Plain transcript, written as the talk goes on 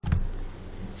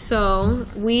So,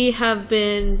 we have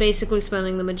been basically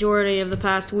spending the majority of the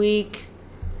past week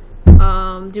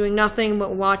doing nothing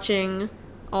but watching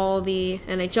all the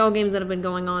NHL games that have been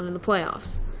going on in the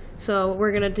playoffs. So what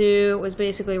we're going to do is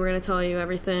basically we're going to tell you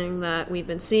everything that we've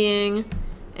been seeing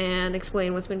and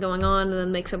explain what's been going on and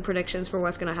then make some predictions for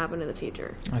what's going to happen in the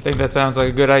future. I think that sounds like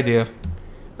a good idea.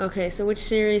 Okay, so which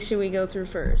series should we go through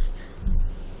first?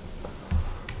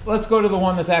 Let's go to the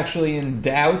one that's actually in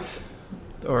doubt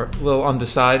or a little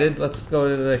undecided. Let's go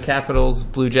to the Capitals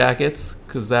Blue Jackets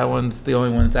because that one's the only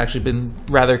one that's actually been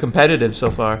rather competitive so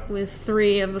far. With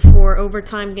 3 of the 4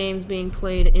 overtime games being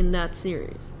played in that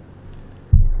series.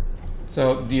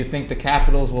 So do you think the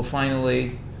Capitals will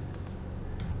finally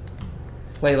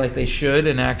play like they should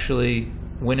and actually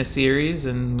win a series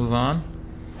and move on?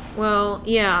 Well,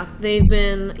 yeah, they've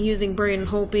been using Braden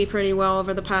Holtby pretty well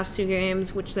over the past 2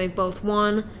 games, which they've both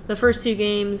won. The first 2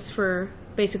 games, for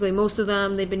basically most of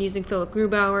them, they've been using Philip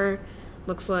Grubauer.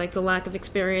 Looks like the lack of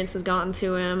experience has gotten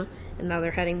to him, and now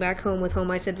they're heading back home with home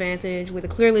ice advantage with a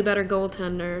clearly better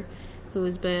goaltender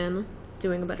who's been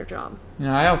doing a better job. You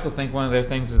know, I also think one of their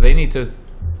things is they need to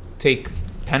take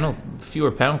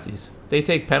fewer penalties. They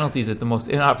take penalties at the most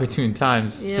inopportune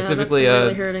times, Yeah, specifically that's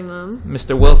really hurting them.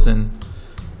 Mr. Wilson,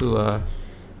 who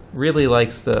really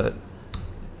likes to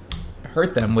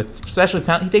hurt them with, especially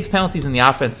he takes penalties in the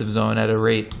offensive zone at a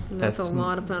rate that's a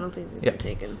lot of penalties he's Yep.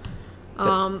 taken.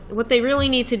 What they really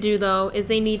need to do, though, is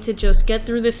they need to just get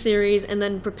through this series and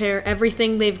then prepare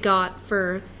everything they've got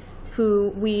for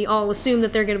who we all assume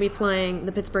that they're going to be playing,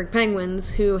 the Pittsburgh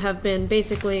Penguins, who have been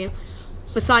basically,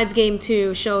 besides Game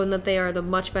 2, shown that they are the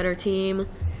much better team.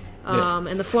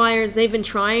 And the Flyers, they've been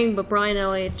trying, but Brian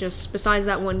Elliott, just besides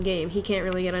that one game, he can't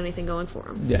really get anything going for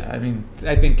him. Yeah, I mean,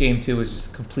 I think Game 2 was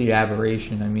just a complete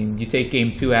aberration. I mean, you take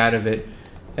Game 2 out of it,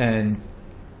 and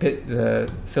the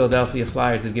Philadelphia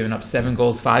Flyers have given up 7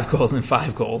 goals, 5 goals, and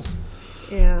 5 goals.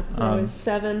 Yeah, it was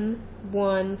 7,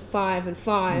 1, 5, and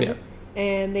 5. Yeah.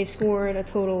 And they've scored a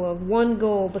total of 1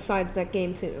 goal besides that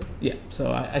Game 2. Yeah,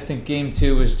 so I think Game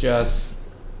 2 was just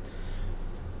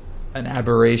an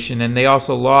aberration. And they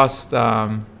also lost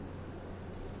Sean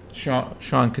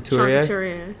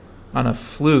Couturier on a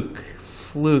fluke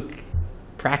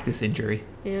practice injury.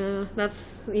 Yeah,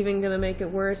 that's even going to make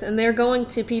it worse. And they're going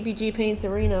to PPG Paints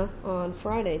Arena on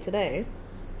Friday today.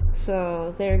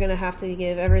 So they're going to have to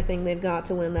give everything they've got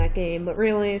to win that game. But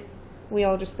really, we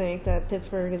all just think that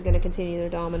Pittsburgh is going to continue their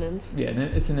dominance. Yeah, and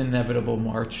it's an inevitable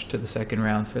march to the second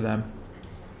round for them.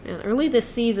 And early this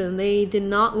season, they did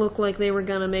not look like they were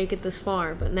going to make it this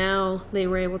far. But now they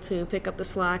were able to pick up the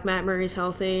slack. Matt Murray's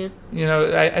healthy. You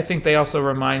know, I think they also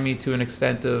remind me to an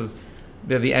extent of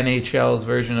they're the NHL's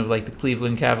version of like the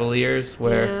Cleveland Cavaliers,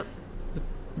 where the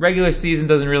regular season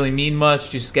doesn't really mean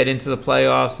much. You just get into the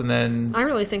playoffs, and then I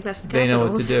really think that's the they Capitals.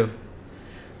 know what to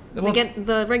do. Well,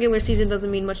 The regular season doesn't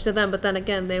mean much to them, but then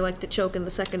again, they like to choke in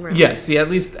the second round. Yes, see, at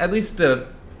least the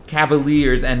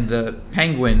Cavaliers and the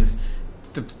Penguins,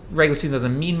 the regular season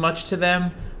doesn't mean much to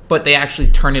them, but they actually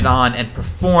turn it on and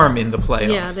perform in the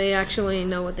playoffs. Yeah, they actually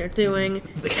know what they're doing.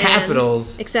 The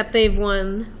Capitals, except they've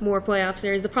won more playoff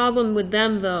series. The problem with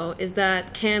them, though, is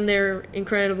that can their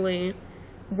incredibly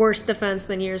worse defense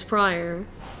than years prior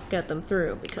get them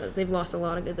through? Because they've lost a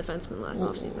lot of good defensemen last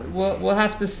offseason. we'll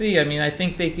have to see. I mean, I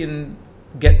think they can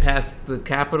get past the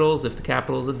Capitals if the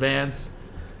Capitals advance.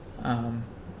 And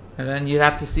then you'd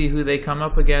have to see who they come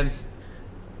up against,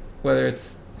 whether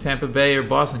it's Tampa Bay or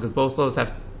Boston, because both of those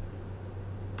have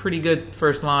pretty good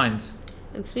first lines.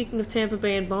 And speaking of Tampa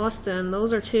Bay and Boston,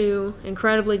 those are 2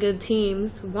 incredibly good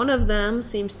teams. One of them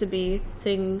seems to be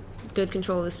taking good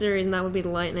control of the series, and that would be the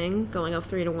Lightning, going up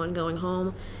 3-1, going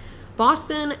home.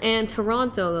 Boston and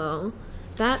Toronto, though,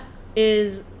 that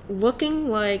is looking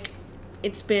like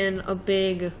it's been a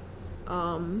big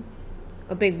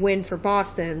win for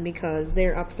Boston because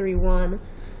they're up 3-1.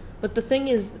 But the thing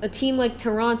is, a team like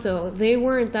Toronto, they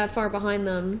weren't that far behind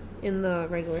them in the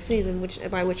regular season,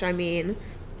 by which I mean,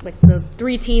 like the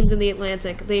 3 teams in the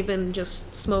Atlantic, they've been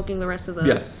just smoking the rest of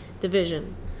the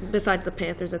division, besides the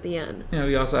Panthers at the end. You know,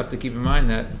 we also have to keep in mind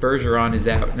that Bergeron is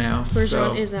out now.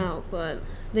 Bergeron is out, but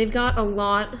they've got a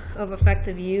lot of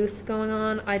effective youth going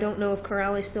on. I don't know if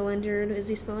Corrali's still injured. Is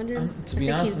he still injured? To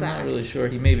be honest, I'm not really sure.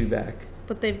 He may be back.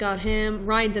 But they've got him.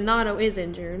 Ryan Donato is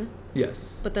injured.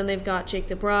 Yes. But then they've got Jake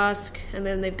DeBrusk, and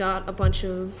then they've got a bunch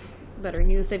of better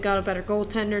youth. They've got a better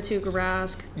goaltender, too,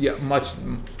 Garask. Yeah,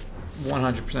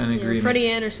 100% agreement. Freddie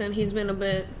Anderson, he's been a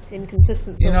bit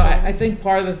inconsistent so You know, far. I think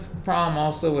part of the problem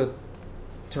also with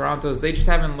Toronto is they just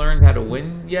haven't learned how to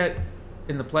win yet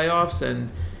in the playoffs.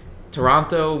 And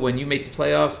Toronto, when you make the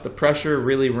playoffs, the pressure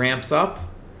really ramps up.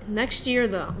 Next year,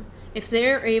 though, if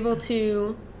they're able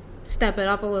to step it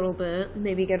up a little bit,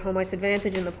 maybe get home ice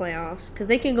advantage in the playoffs, because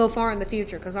they can go far in the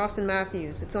future, because Austin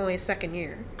Matthews, it's only his second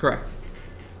year. Correct.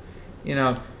 You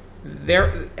know,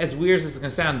 as weird as it's going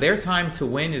to sound, their time to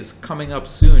win is coming up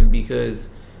soon, because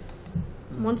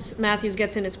once Matthews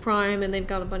gets in his prime and they've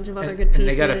got a bunch of other good pieces. And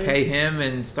they got to pay him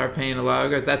and start paying a lot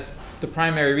of guys. That's the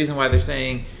primary reason why they're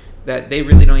saying that they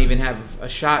really don't even have a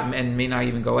shot and may not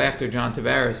even go after John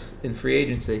Tavares in free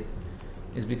agency,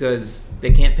 is because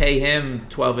they can't pay him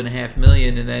 $12.5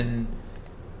 million and then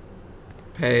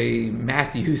pay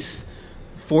Matthews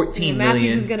 $14 million.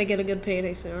 Matthews is going to get a good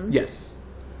payday soon. Yes.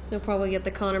 He'll probably get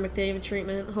the Connor McDavid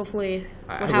treatment. Hopefully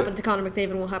what happened to Connor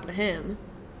McDavid will happen to him.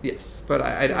 Yes, but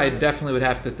I definitely would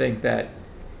have to think that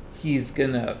he's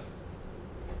going to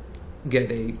get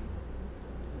a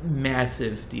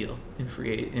massive deal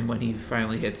in when he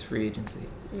finally hits free agency.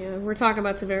 Yeah, we're talking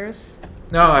about Tavares.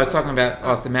 No, I was talking about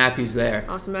Austin Matthews there.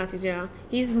 Austin Matthews, yeah.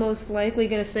 He's most likely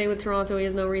going to stay with Toronto. He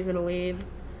has no reason to leave.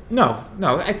 No.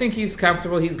 I think he's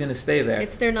comfortable. He's going to stay there.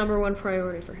 It's their number one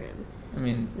priority for him. I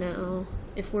mean... Now,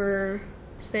 if we're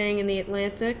staying in the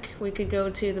Atlantic, we could go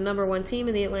to the number one team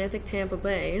in the Atlantic, Tampa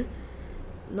Bay.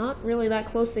 Not really that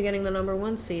close to getting the number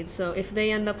one seed. So if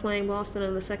they end up playing Boston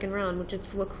in the second round, which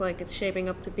it looks like it's shaping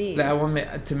up to be... That one,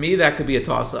 to me, that could be a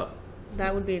toss-up.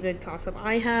 That would be a big toss-up.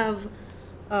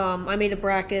 I made a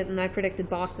bracket, and I predicted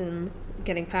Boston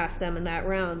getting past them in that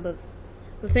round. But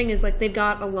the thing is, like, they've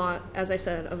got a lot, as I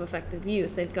said, of effective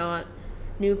youth. They've got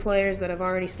new players that have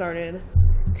already started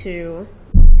to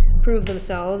prove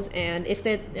themselves. And if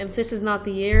this is not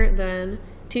the year, then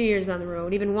 2 years down the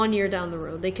road, even 1 year down the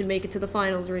road, they can make it to the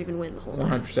finals or even win the whole thing.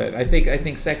 100%. I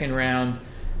think second round,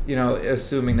 you know,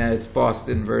 assuming that it's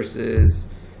Boston versus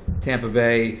Tampa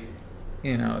Bay,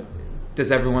 you know, does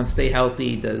everyone stay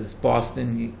healthy? Does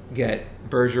Boston get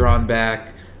Bergeron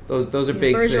back? Those are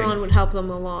big things. Bergeron would help them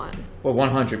a lot. Well,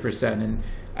 100%. And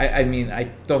I mean,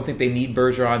 I don't think they need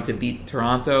Bergeron to beat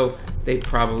Toronto. They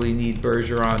probably need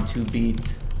Bergeron to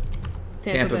beat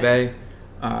Tampa Bay.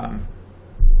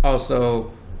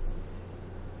 Also,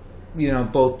 you know,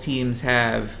 both teams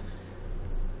have,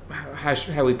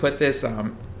 how we put this,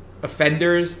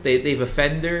 offenders. They've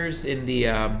offenders in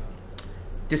the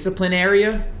discipline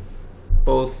area.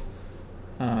 Both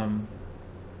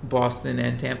Boston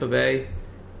and Tampa Bay.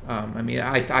 I mean,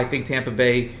 I think Tampa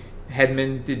Bay,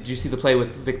 Hedman, did you see the play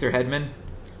with Victor Hedman?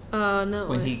 No.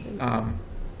 When he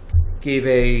gave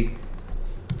a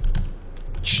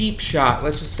cheap shot,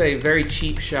 let's just say a very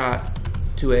cheap shot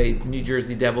to a New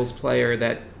Jersey Devils player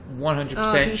that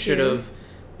 100% should have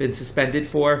been suspended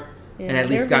for. Yeah, and at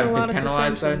least been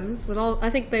penalized on. I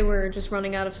think they were just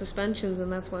running out of suspensions,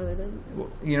 and that's why they didn't. Well,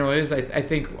 you know, it is. I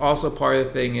think also part of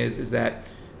the thing is that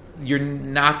you're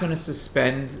not going to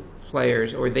suspend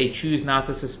players, or they choose not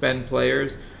to suspend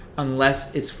players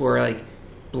unless it's for like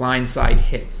blindside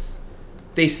hits.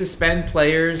 They suspend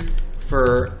players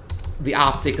for the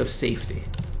optic of safety,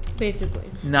 basically.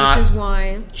 Not which is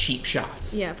why cheap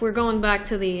shots. Yeah, if we're going back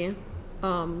to the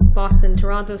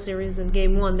Boston-Toronto series, in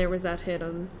Game 1, there was that hit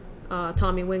on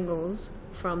Tommy Wingels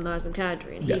from Nazem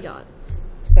Kadri, and he got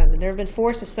suspended. There have been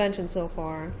 4 suspensions so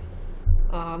far.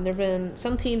 There have been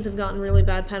some teams have gotten really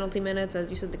bad penalty minutes, as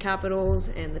you said, the Capitals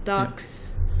and the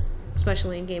Ducks,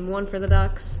 especially in Game 1 for the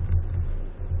Ducks.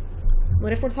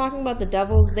 But if we're talking about the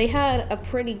Devils, they had a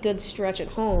pretty good stretch at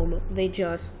home. They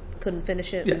just couldn't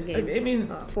finish it in Game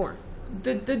 4.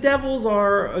 The Devils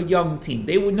are a young team.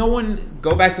 No one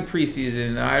go back to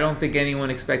preseason. I don't think anyone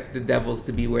expected the Devils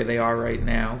to be where they are right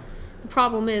now. The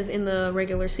problem is, in the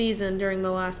regular season, during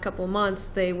the last couple of months,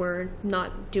 they were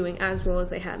not doing as well as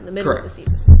they had in the middle of the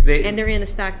season. And they're in a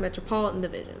stacked Metropolitan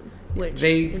Division. Which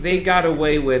they got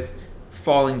away with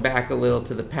falling back a little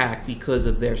to the pack because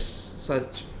of their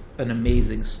such an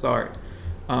amazing start.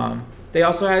 They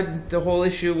also had the whole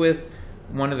issue with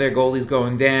one of their goalies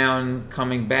going down,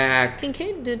 coming back.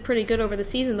 Kincaid did pretty good over the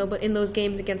season, though, but in those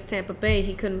games against Tampa Bay,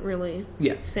 he couldn't really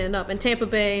stand up. And Tampa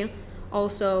Bay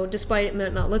also, despite it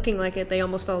not looking like it, they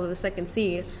almost fell to the second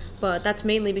seed. But that's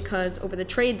mainly because over the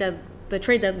trade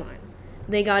deadline,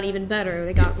 they got even better.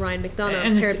 They got Ryan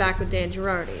McDonough paired back with Dan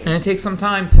Girardi. And it takes some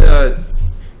time to...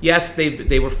 Yes,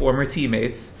 they were former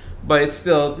teammates, but it's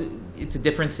a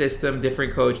different system,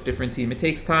 different coach, different team. It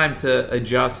takes time to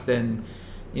adjust and,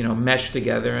 you know, mesh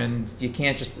together, and you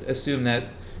can't just assume that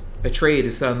a trade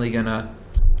is suddenly going to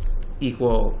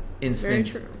equal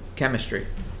instant chemistry.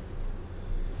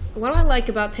 What I like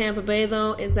about Tampa Bay,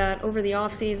 though, is that over the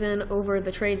offseason, over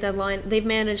the trade deadline, they've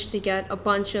managed to get a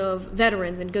bunch of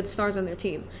veterans and good stars on their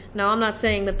team. Now, I'm not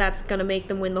saying that that's going to make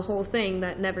them win the whole thing.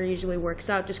 That never usually works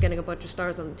out, just getting a bunch of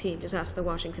stars on the team. Just ask the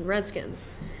Washington Redskins.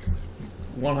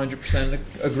 100%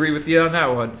 agree with you on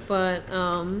that one. But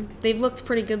they've looked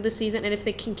pretty good this season, and if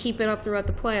they can keep it up throughout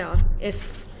the playoffs,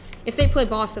 if they play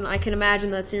Boston, I can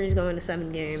imagine that series going to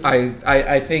 7 games.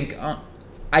 I think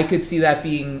I could see that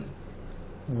being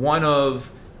one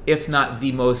of, if not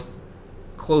the most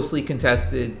closely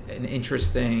contested and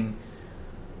interesting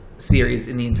series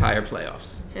in the entire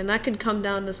playoffs. And that could come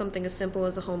down to something as simple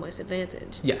as a home ice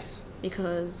advantage. Yes.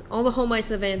 Because all the home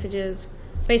ice advantages,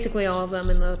 basically all of them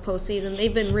in the postseason,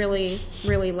 they've been really,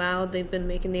 really loud. They've been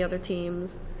making the other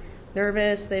teams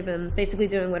nervous. They've been basically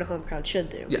doing what a home crowd should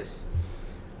do. Yes.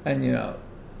 And, you know,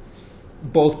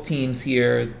 both teams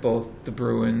here, both the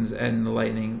Bruins and the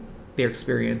Lightning, they're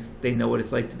experienced. They know what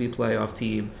it's like to be a playoff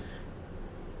team.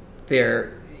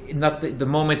 The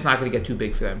moment's not going to get too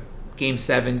big for them. Game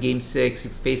 7, Game 6,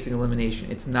 you're facing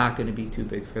elimination. It's not going to be too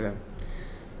big for them.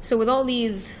 So with all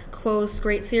these close,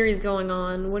 great series going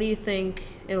on, what do you think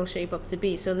it'll shape up to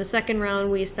be? So in the second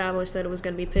round, we established that it was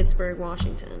going to be Pittsburgh,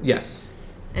 Washington. Yes.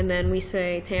 And then we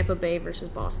say Tampa Bay versus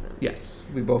Boston. Yes,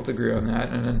 we both agree on that.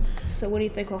 And then, so what do you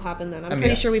think will happen then? I'm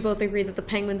pretty sure we both agree that the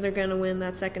Penguins are going to win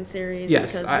that second series.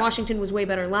 Yes, because Washington was way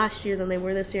better last year than they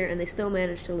were this year, and they still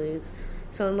managed to lose.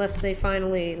 So unless they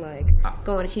finally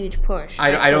go on a huge push,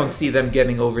 I don't see them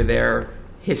getting over their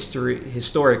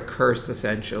historic curse.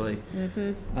 Essentially,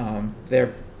 I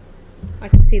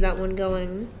can see that one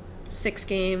going 6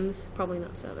 games, probably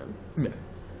not 7. Yeah,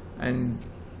 and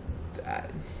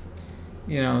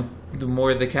you know, the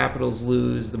more the Capitals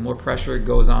lose, the more pressure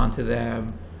goes on to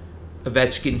them.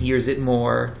 Ovechkin hears it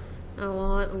more. A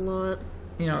lot.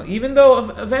 You know, even though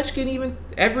Ovechkin, even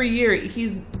every year,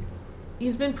 he's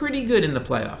been pretty good in the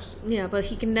playoffs. Yeah, but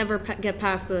he can never get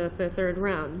past the third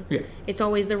round. Yeah. It's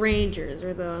always the Rangers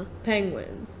or the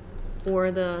Penguins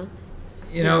or the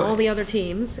know all the other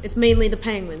teams. It's mainly the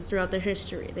Penguins throughout their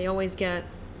history. They always get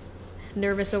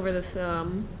nervous over the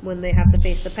when they have to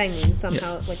face the Penguins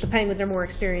somehow. Yeah. Like the Penguins are more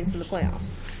experienced in the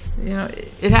playoffs. You know,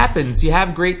 it happens. You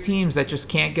have great teams that just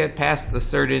can't get past a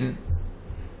certain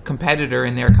competitor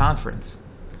in their conference.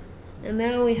 And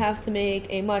now we have to make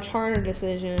a much harder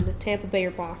decision, Tampa Bay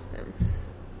or Boston.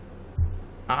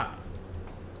 I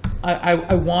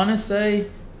want to say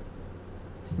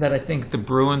that I think the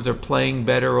Bruins are playing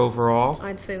better overall.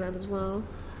 I'd say that as well.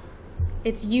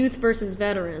 It's youth versus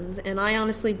veterans, and I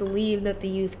honestly believe that the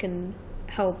youth can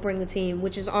help bring the team,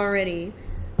 which is already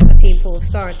a team full of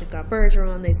stars. They've got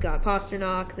Bergeron, they've got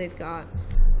Pasternak, they've got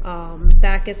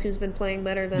Backes, who's been playing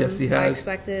better than I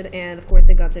expected, and of course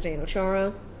they've got Zdeno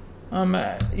Chara.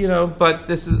 You know, but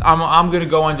this is I'm going to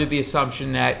go under the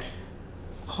assumption that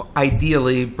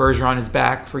ideally Bergeron is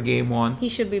back for Game 1. He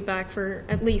should be back for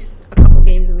at least a couple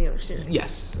games in the other series.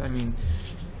 Yes, I mean,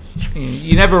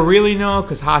 you never really know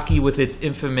because hockey, with its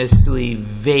infamously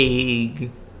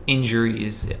vague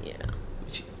injuries,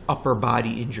 upper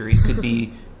body injury could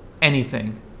be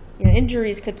anything. Yeah,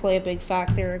 injuries could play a big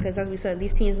factor because, as we said,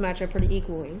 these teams match up pretty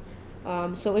equally.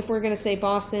 So if we're going to say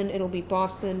Boston, it'll be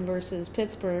Boston versus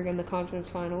Pittsburgh in the conference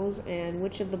finals. And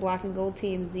which of the black and gold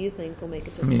teams do you think will make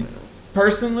it to the final?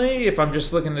 Personally, if I'm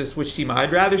just looking at this, which team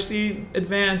I'd rather see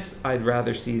advance, I'd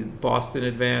rather see Boston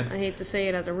advance. I hate to say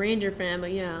it as a Ranger fan,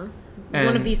 but yeah.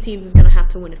 One of these teams is going to have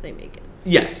to win if they make it.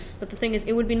 Yes. But the thing is,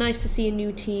 it would be nice to see a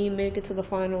new team make it to the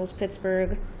finals,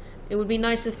 Pittsburgh. It would be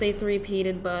nice if they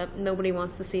three-peated, but nobody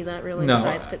wants to see that really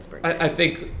besides Pittsburgh. I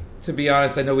think... To be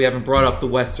honest, I know we haven't brought up the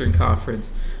Western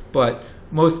Conference, but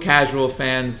most casual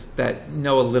fans that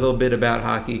know a little bit about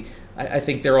hockey, I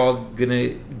think they're all going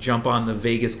to jump on the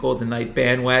Vegas Golden Knight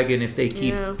bandwagon if they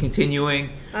keep continuing.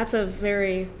 That's a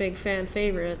very big fan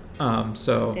favorite.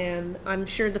 And I'm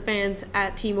sure the fans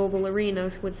at T-Mobile Arena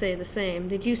would say the same.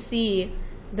 Did you see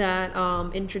that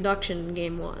introduction in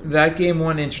Game 1? That Game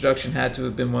 1 introduction had to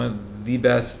have been one of the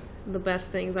best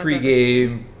things I've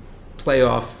pregame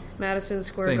playoff Madison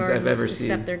Square Garden needs to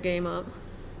step their game up.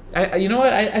 You know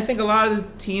what? I think a lot of the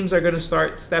teams are going to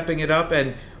start stepping it up.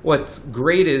 And what's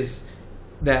great is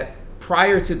that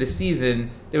prior to the season,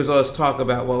 there was all this talk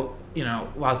about, well, you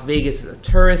know, Las Vegas is a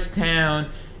tourist town.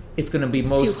 It's going to be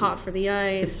too hot for the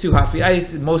ice. It's too hot for the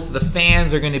ice. Most of the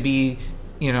fans are going to be,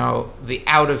 you know, the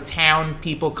out-of-town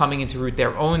people coming in to root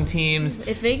their own teams.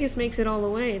 If Vegas makes it all the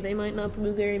way, they might not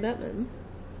boo Gary Bettman.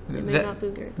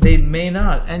 They may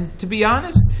not. And to be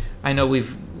honest, I know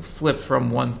we've flipped from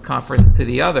one conference to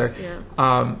the other.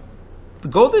 Yeah. The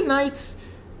Golden Knights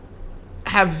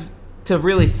have to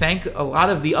really thank a lot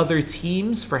of the other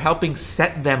teams for helping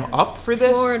set them up for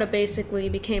this. Florida basically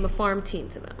became a farm team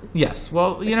to them. Yes.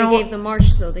 Well, they gave them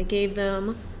Marchessault. They gave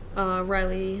them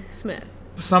Riley Smith.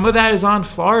 Some of that is on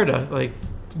Florida. Like,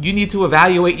 you need to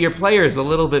evaluate your players a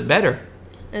little bit better.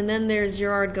 And then there's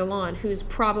Gerard Gallant, who's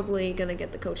probably going to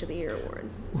get the Coach of the Year award.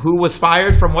 Who was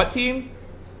fired from what team?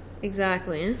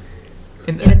 Exactly.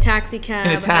 In a taxi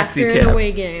cab after an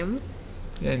away game.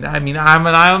 And I mean, I'm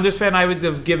an Islanders fan. I would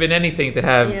have given anything to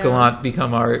have Gallant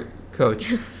become our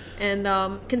coach. And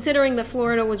considering that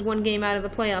Florida was one game out of the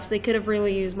playoffs, they could have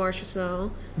really used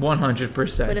Marchessault.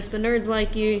 100%. But if the nerds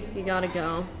like you gotta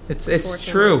go. It's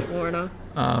true. Florida.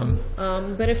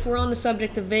 But if we're on the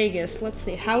subject of Vegas, let's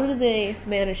see. How did they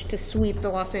manage to sweep the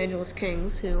Los Angeles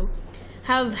Kings, who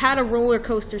have had a roller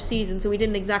coaster season, so we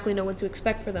didn't exactly know what to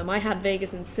expect for them? I had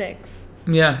Vegas in 6.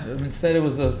 Yeah, instead it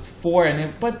was a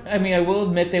 4. But, I mean, I will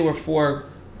admit they were 4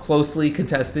 closely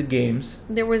contested games.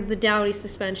 There was the Doughty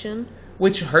suspension.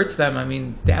 Which hurts them. I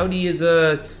mean, Doughty is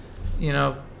a,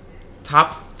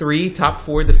 top 3, top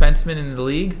 4 defenseman in the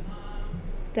league.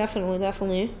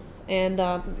 Definitely. And,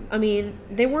 I mean,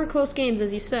 they weren't close games,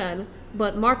 as you said,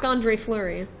 but Marc-Andre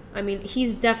Fleury, I mean,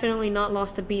 he's definitely not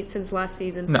lost a beat since last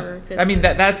season for Pittsburgh. I mean,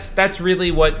 that's really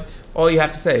what all you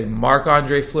have to say.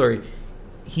 Marc-Andre Fleury.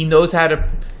 He knows how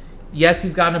to... Yes,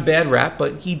 he's gotten a bad rap,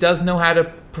 but he does know how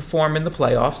to perform in the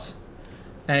playoffs.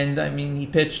 And, I mean, he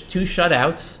pitched 2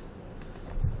 shutouts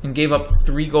and gave up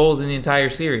 3 goals in the entire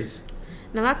series.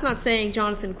 Now, that's not saying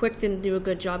Jonathan Quick didn't do a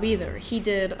good job either. He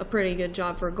did a pretty good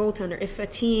job for a goaltender. If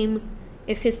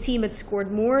his team had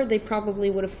scored more, they probably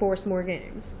would have forced more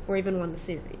games or even won the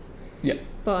series. Yeah.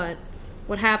 But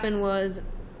what happened was,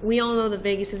 we all know that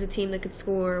Vegas is a team that could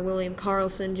score. William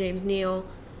Karlsson, James Neal.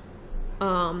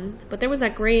 But there was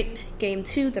that great game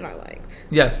 2 that I liked.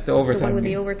 Yes, the overtime. The one with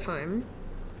the overtime.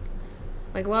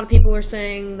 Like, a lot of people are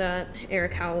saying that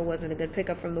Eric Howell wasn't a good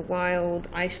pickup from the Wild.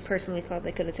 I personally thought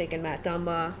they could have taken Matt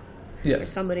Dumba or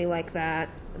somebody like that.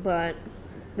 But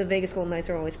the Vegas Golden Knights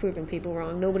are always proving people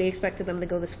wrong. Nobody expected them to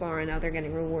go this far, and now they're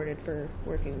getting rewarded for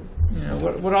working.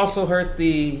 What also hurt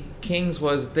the Kings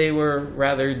was they were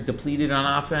rather depleted on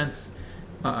offense.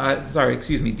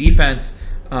 Defense.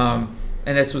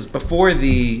 And this was before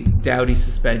the Doughty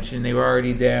suspension. They were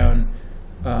already down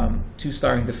 2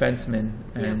 starting defensemen.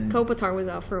 And Kopitar was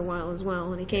out for a while as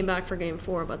well, and he came back for Game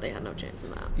 4, but they had no chance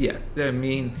in that. Yeah, I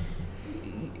mean,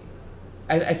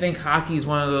 I think hockey is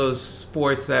one of those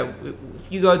sports that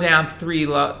if you go down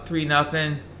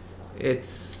 3-0,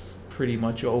 it's pretty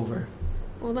much over.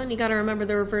 Well, then you got to remember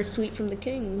the reverse sweep from the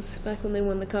Kings back when they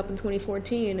won the Cup in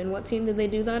 2014. And what team did they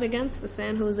do that against? The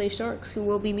San Jose Sharks, who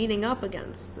will be meeting up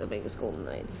against the Vegas Golden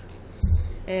Knights.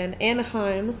 And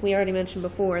Anaheim, we already mentioned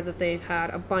before that they've had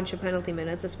a bunch of penalty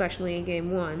minutes, especially in Game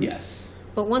 1. Yes.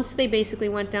 But once they basically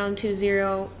went down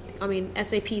 2-0, I mean,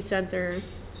 SAP Center,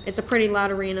 it's a pretty loud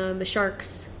arena. The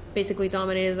Sharks basically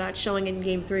dominated that, showing in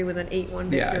Game 3 with an 8-1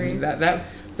 victory. Yeah, I mean,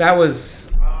 that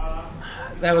was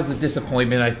a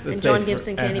disappointment. And John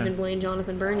Gibson can't even blame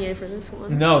Jonathan Bernier for this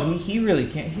one. No, he really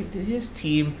can't. His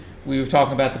team, we were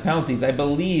talking about the penalties. I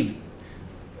believe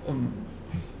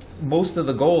most of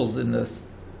the goals in this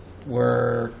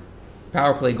were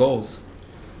power play goals.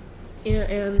 Yeah,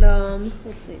 and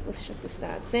let's check the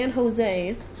stats. San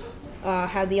Jose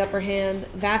had the upper hand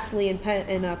vastly in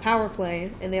power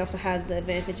play, and they also had the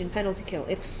advantage in penalty kill.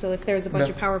 If there's a bunch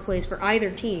of power plays for either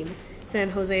team,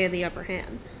 San Jose had the upper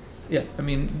hand. Yeah, I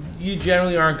mean, you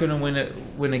generally aren't going to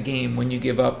win a game when you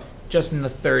give up just in the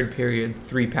third period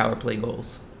 3 power play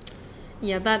goals.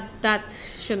 Yeah, that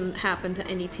shouldn't happen to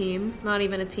any team. Not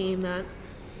even a team that...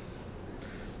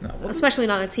 No, especially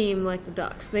not a team like the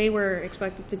Ducks. They were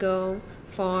expected to go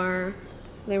far.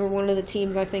 They were one of the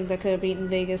teams, I think, that could have beaten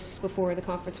Vegas before the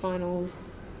conference finals.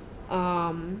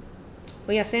 But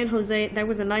yeah, San Jose, that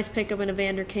was a nice pickup in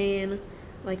Evander Kane.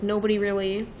 Like, nobody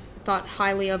really thought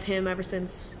highly of him ever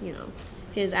since,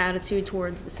 his attitude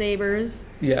towards the Sabres.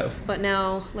 Yeah. But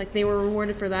now, they were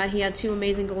rewarded for that. He had 2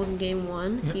 amazing goals in Game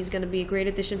 1. Yeah. He's going to be a great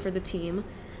addition for the team.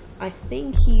 I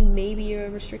think he may be an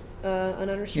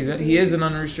unrestricted. He is an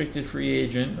unrestricted free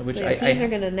agent, which teams are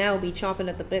going to now be chopping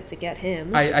at the bit to get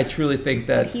him. I truly think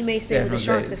that he may stay with the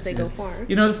Sharks if they go far.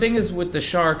 The thing is with the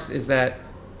Sharks is that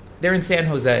they're in San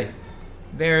Jose.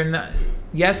 They're not.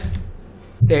 Yes,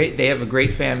 they have a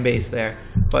great fan base there,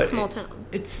 but small town.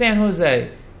 It's San Jose.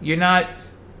 You're not,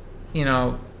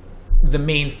 the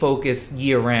main focus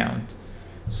year round.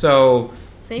 So.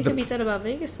 Same can be said about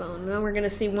Vegas, though. Now we're going to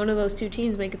see one of those 2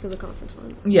 teams make it to the conference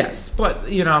final. Yes, but,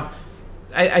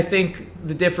 I think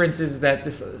the difference is that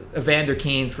this Evander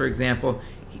Kane, for example,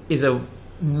 is a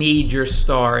major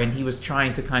star, and he was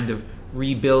trying to kind of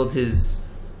rebuild his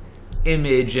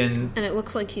image. And it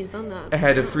looks like he's done that.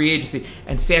 Ahead of free agency.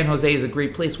 And San Jose is a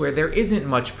great place where there isn't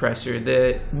much pressure.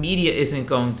 The media isn't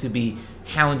going to be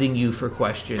hounding you for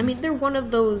questions. I mean, they're one of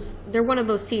those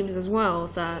teams as well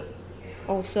that...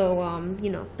 Also,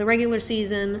 the regular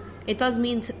season, it does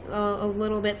mean a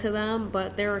little bit to them,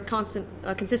 but they're a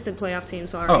consistent playoff team.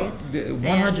 Sorry. Oh,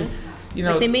 100.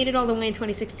 They made it all the way in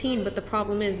 2016, but the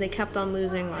problem is they kept on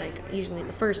losing, usually in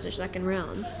the first or second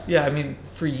round. Yeah, I mean,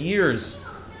 for years,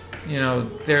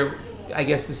 I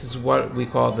guess this is what we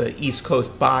call the East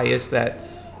Coast bias, that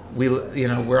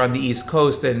we're on the East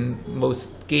Coast and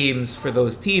most games for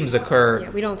those teams occur. Yeah,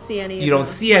 we don't see any. You don't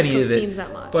see any of it. Teams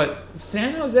that much. But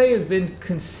San Jose has been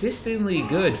consistently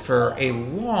good for a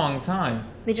long time.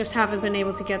 They just haven't been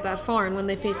able to get that far. And when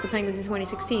they faced the Penguins in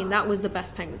 2016, that was the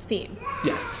best Penguins team.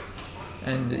 Yes,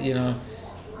 and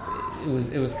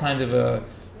it was kind of a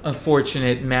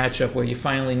unfortunate matchup where you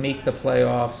finally make the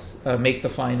playoffs, make the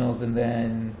finals, and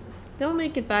then they'll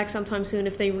make it back sometime soon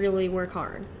if they really work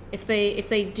hard. If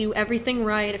they do everything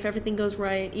right, if everything goes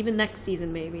right, even next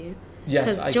season maybe. Yes,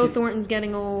 because Joe Thornton's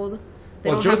getting old.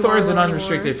 Joe Thornton's an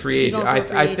unrestricted free agent.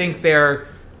 I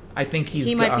think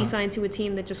he might be signed to a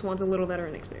team that just wants a little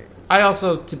veteran experience. I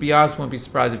also, to be honest, won't be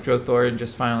surprised if Joe Thornton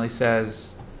just finally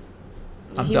says,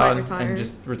 "I'm done," and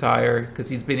just retire, because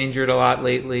he's been injured a lot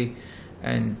lately,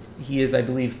 and he is, I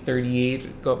believe, 38.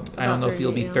 I don't know if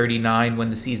he'll be 39 when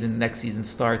the next season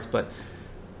starts, but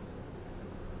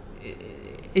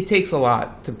it takes a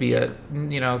lot to be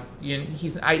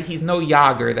he's no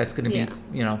Yager that's going to be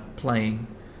playing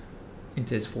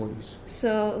into his 40s.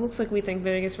 So it looks like we think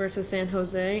Vegas versus San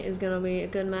Jose is going to be a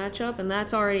good matchup, and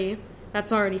that's already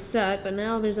set. But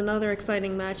now there's another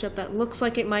exciting matchup that looks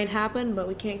like it might happen, but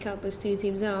we can't count those two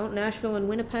teams out. Nashville and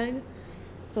Winnipeg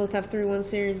both have 3-1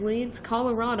 series leads.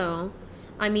 Colorado,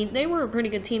 I mean, they were a pretty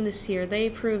good team this year. They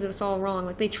proved us all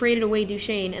wrong. They traded away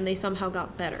Duchesne, and they somehow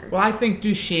got better. Well, I think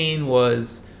Duchesne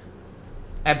was,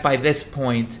 by this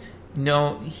point,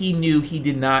 he knew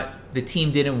the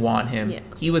team didn't want him. Yeah.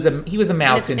 He was a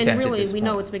malcontent. And really, at this we point.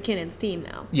 know it's McKinnon's team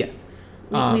now. Yeah.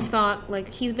 We've thought,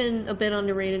 he's been a bit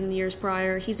underrated in years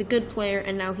prior. He's a good player,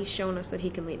 and now he's shown us that he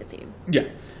can lead a team. Yeah.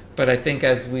 But I think,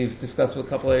 as we've discussed with a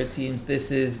couple other teams,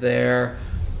 this is their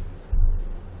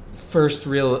first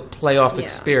real playoff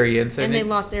experience. And they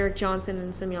lost Eric Johnson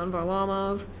and Semyon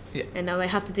Varlamov. Yeah. And now they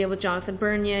have to deal with Jonathan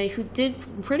Bernier, who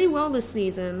did pretty well this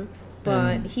season,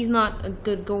 but he's not a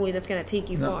good goalie that's going to take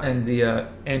you far. And the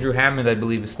Andrew Hammond, I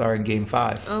believe, is starting Game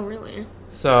 5. Oh, really?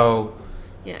 So...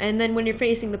 Yeah, and then when you're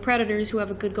facing the Predators, who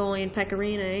have a good goalie in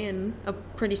Pecorine and a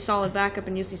pretty solid backup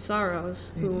in Jussi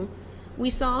Saros, who we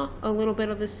saw a little bit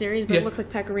of this series, but it looks like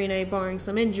Pecorine, barring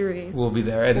some injury, will be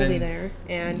there.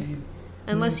 And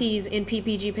unless he's in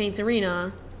PPG Paints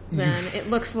Arena, then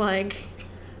it looks like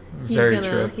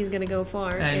he's gonna go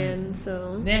far. And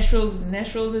so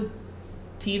Nashville's a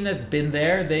team that's been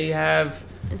there. They have.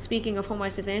 And speaking of home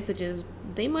ice advantages,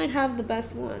 they might have the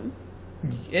best one.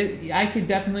 I could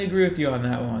definitely agree with you on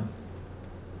that one.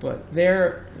 But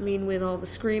with all the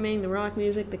screaming, the rock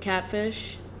music, the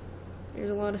catfish, there's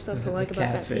a lot of stuff to like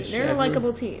about that team. They're a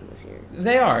likable team this year.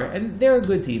 They are, and they're a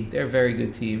good team. They're a very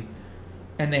good team.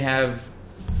 And they have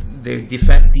their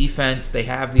defense, they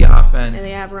have the offense. And they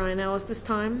have Ryan Ellis this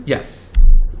time. Yes.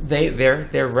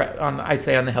 They're on, I'd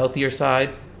say, on the healthier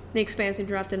side. The expansive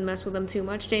draft didn't mess with them too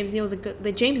much. James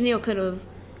Neal could have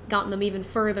gotten them even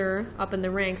further up in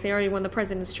the ranks. They already won the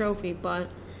President's Trophy, but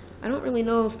I don't really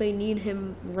know if they need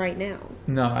him right now.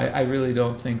 No, I really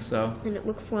don't think so. And it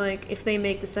looks like if they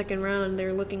make the second round,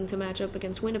 they're looking to match up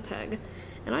against Winnipeg.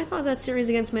 And I thought that series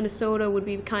against Minnesota would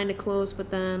be kind of close,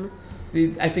 but then...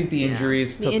 I think the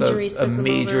injuries took a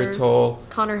major toll.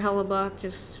 Connor Hellebuck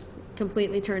just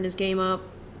completely turned his game up.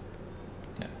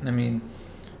 Yeah, I mean...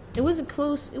 It was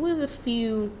close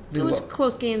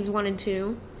close games 1 and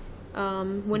 2.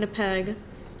 Winnipeg,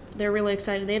 they're really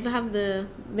excited. They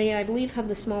I believe have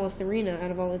the smallest arena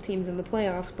out of all the teams in the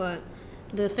playoffs, but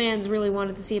the fans really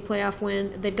wanted to see a playoff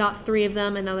win. They've got 3 of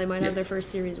them, and now they might have their first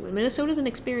series win. Minnesota's an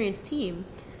experienced team,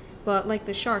 but like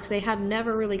the Sharks, they have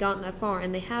never really gotten that far,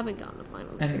 and they haven't gotten the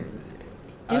final appearance.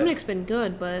 Dubnyk's been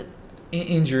good, but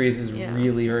injuries is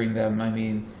really hurting them. I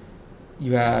mean,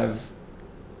 you have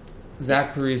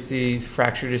Zach Parise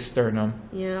fractured his sternum.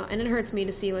 Yeah, and it hurts me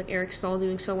to see Eric Staal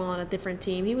doing so well on a different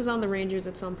team. He was on the Rangers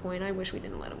at some point. I wish we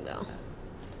didn't let him go.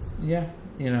 Yeah,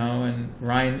 and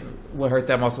Ryan. What hurt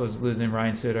them also was losing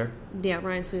Ryan Suter. Yeah,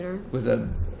 Ryan Suter was a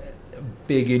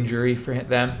big injury for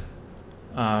them.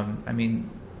 I mean,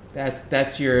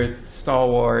 that's your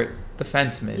stalwart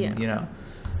defenseman. Yeah.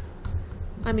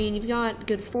 I mean, you've got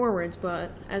good forwards, but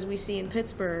as we see in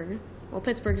Pittsburgh,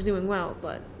 Pittsburgh's doing well,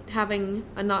 but having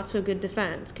a not-so-good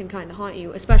defense can kind of haunt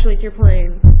you, especially if you're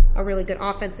playing a really good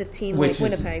offensive team like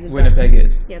Winnipeg. Winnipeg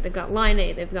is. Yeah, they've got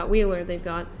Laine, they've got Wheeler, they've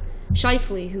got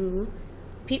Scheifele, who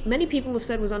many people have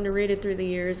said was underrated through the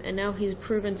years, and now he's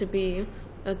proven to be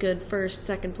a good first,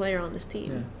 second player on this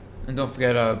team. Yeah. And don't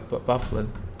forget Bufflin.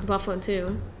 Bufflin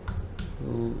too.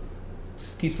 Who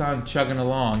just keeps on chugging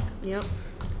along. Yep.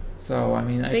 So, I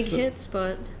mean... Big hits,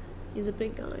 but he's a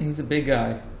big guy. He's a big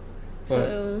guy. But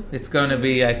So it's going to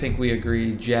be, I think we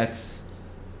agree, Jets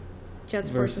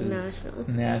versus Nashville.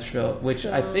 Nashville, which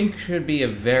I So- think should be a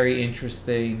very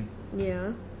interesting...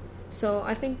 Yeah. So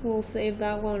I think we'll save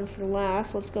that one for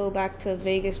last. Let's go back to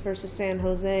Vegas versus San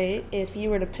Jose. If you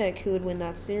were to pick who would win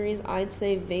that series, I'd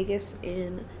say Vegas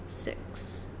in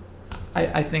 6.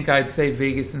 I think I'd say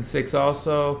Vegas in 6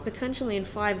 also. Potentially in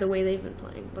 5 the way they've been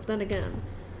playing. But then again,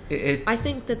 It's, I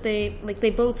think that they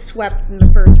both swept in the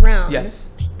first round. Yes.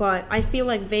 But I feel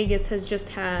like Vegas has just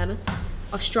had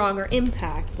a stronger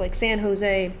impact. Like San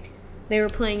Jose, they were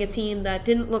playing a team that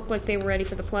didn't look like they were ready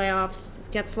for the playoffs.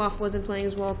 Getzlaf wasn't playing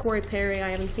as well. Corey Perry, I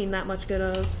haven't seen that much good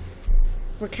of.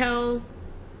 Raquel,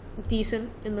 decent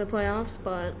in the playoffs,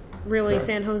 but really Correct.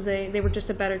 San Jose, they were just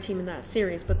a better team in that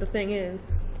series. But the thing is,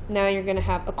 now you're going to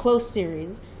have a close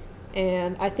series.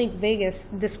 And I think Vegas,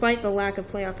 despite the lack of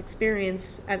playoff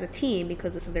experience as a team,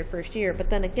 because this is their first year, but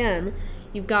then again,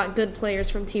 you've got good players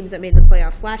from teams that made the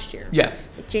playoffs last year. yes.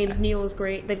 James Neal is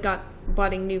great. They've got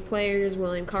budding new players,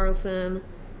 William Karlsson,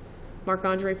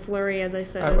 Marc-Andre Fleury, as I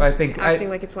said, I think acting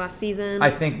like it's last season. I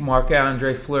think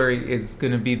Marc-Andre Fleury is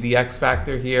going to be the X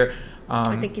factor here.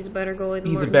 I think he's a better goalie than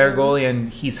He's a Martin better Jones. goalie, and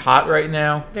he's hot right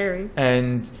now. Very.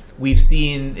 And we've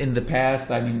seen in the past,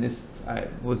 I mean, this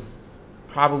was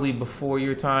probably before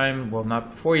your time. Well,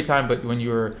 not before your time, but when you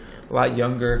were a lot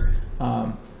younger.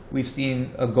 We've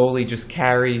seen a goalie just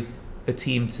carry a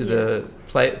team to the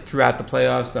play throughout the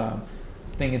playoffs.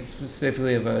 Thinking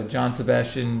specifically of John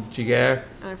Sebastian Giguère.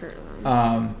 I've heard of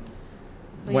him.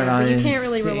 But You can't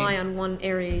really rely on one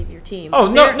area of your team. Oh,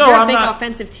 no, they're I'm a big not.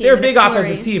 offensive team. They're a and big if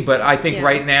offensive Fleury- team, but I think Yeah.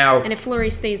 right now, And if Fleury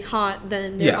stays hot,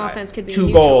 then their offense could be 2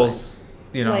 neutralized. goals.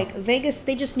 You know, Like, Vegas,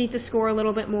 they just need to score a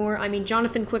little bit more. I mean,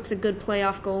 Jonathan Quick's a good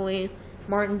playoff goalie.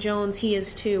 Martin Jones, he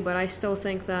is too, but I still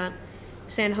think that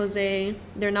San Jose,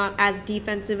 they're not as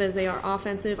defensive as they are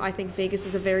offensive. I think Vegas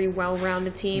is a very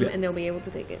well-rounded team, and they'll be able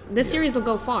to take it. This series will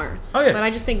go far. Oh, yeah. But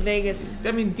I just think Vegas,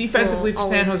 I mean, defensively will for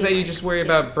San always Jose, seem you like- just worry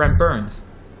about Brent Burns.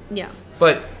 yeah.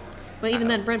 But But even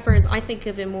then, Brent Burns, I think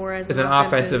of him more as as an an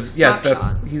offensive, stop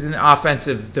shot. he's an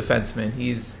offensive defenseman.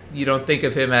 You don't think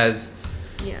of him as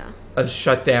Yeah. a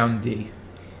shutdown D.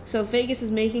 So if Vegas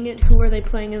is making it, who are they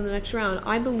playing in the next round?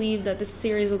 I believe that this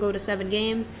series will go to 7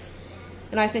 games,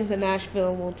 and I think that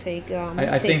Nashville will take the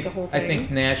whole thing. I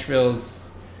think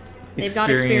Nashville's They've got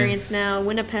experience now.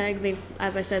 Winnipeg,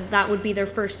 as I said, that would be their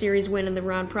first series win in the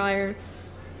round prior.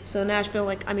 So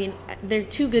Nashville, they're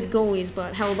 2 good goalies,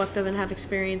 but Hellebuck doesn't have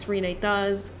experience. Rene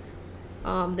does.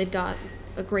 They've got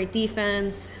a great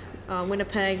defense.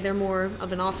 Winnipeg, they're more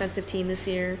of an offensive team this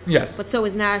year. Yes. But so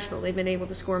is Nashville. They've been able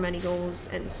to score many goals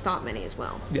and stop many as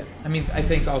well. Yeah, I mean, I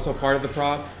think also part of the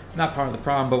problem, not part of the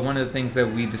problem, but one of the things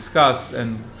that we discuss,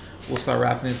 and we'll start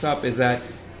wrapping this up, is that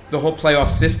the whole playoff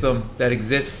system that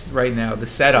exists right now, the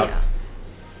setup,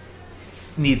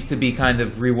 needs to be kind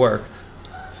of reworked.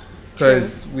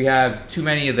 Because we have too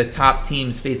many of the top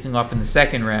teams facing off in the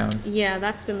second round. Yeah,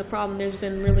 that's been the problem. There's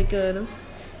been really good.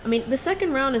 I mean, the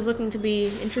second round is looking to be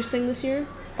interesting this year.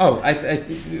 Oh,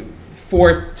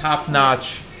 4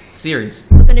 top-notch series.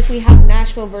 But then if we have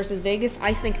Nashville versus Vegas,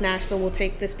 I think Nashville will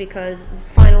take this because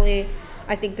finally,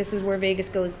 I think this is where Vegas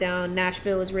goes down.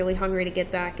 Nashville is really hungry to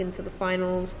get back into the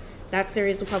finals. That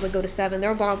series will probably go to 7. There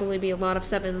will probably be a lot of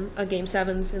game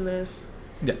 7s in this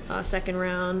second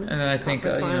round. And then I think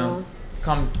final.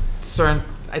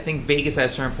 I think Vegas at a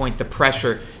certain point, the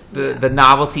pressure, the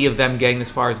novelty of them getting this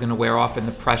far is going to wear off, and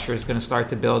the pressure is going to start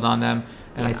to build on them.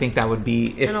 And I think that would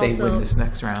be if And they also, win this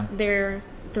next round. They're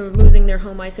losing their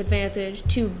home ice advantage.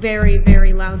 2 very,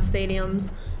 very loud stadiums.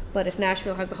 But if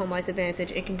Nashville has the home ice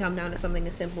advantage, it can come down to something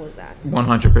as simple as that.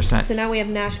 100%. So now we have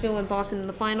Nashville and Boston in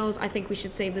the finals. I think we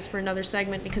should save this for another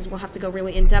segment because we'll have to go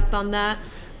really in depth on that.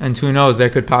 And who knows, there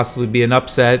could possibly be an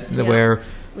upset where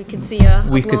we could see a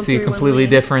completely Wembley.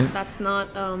 different. That's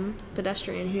not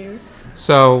pedestrian here.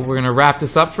 So we're going to wrap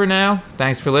this up for now.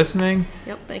 Thanks for listening.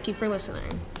 Yep, thank you for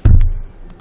listening.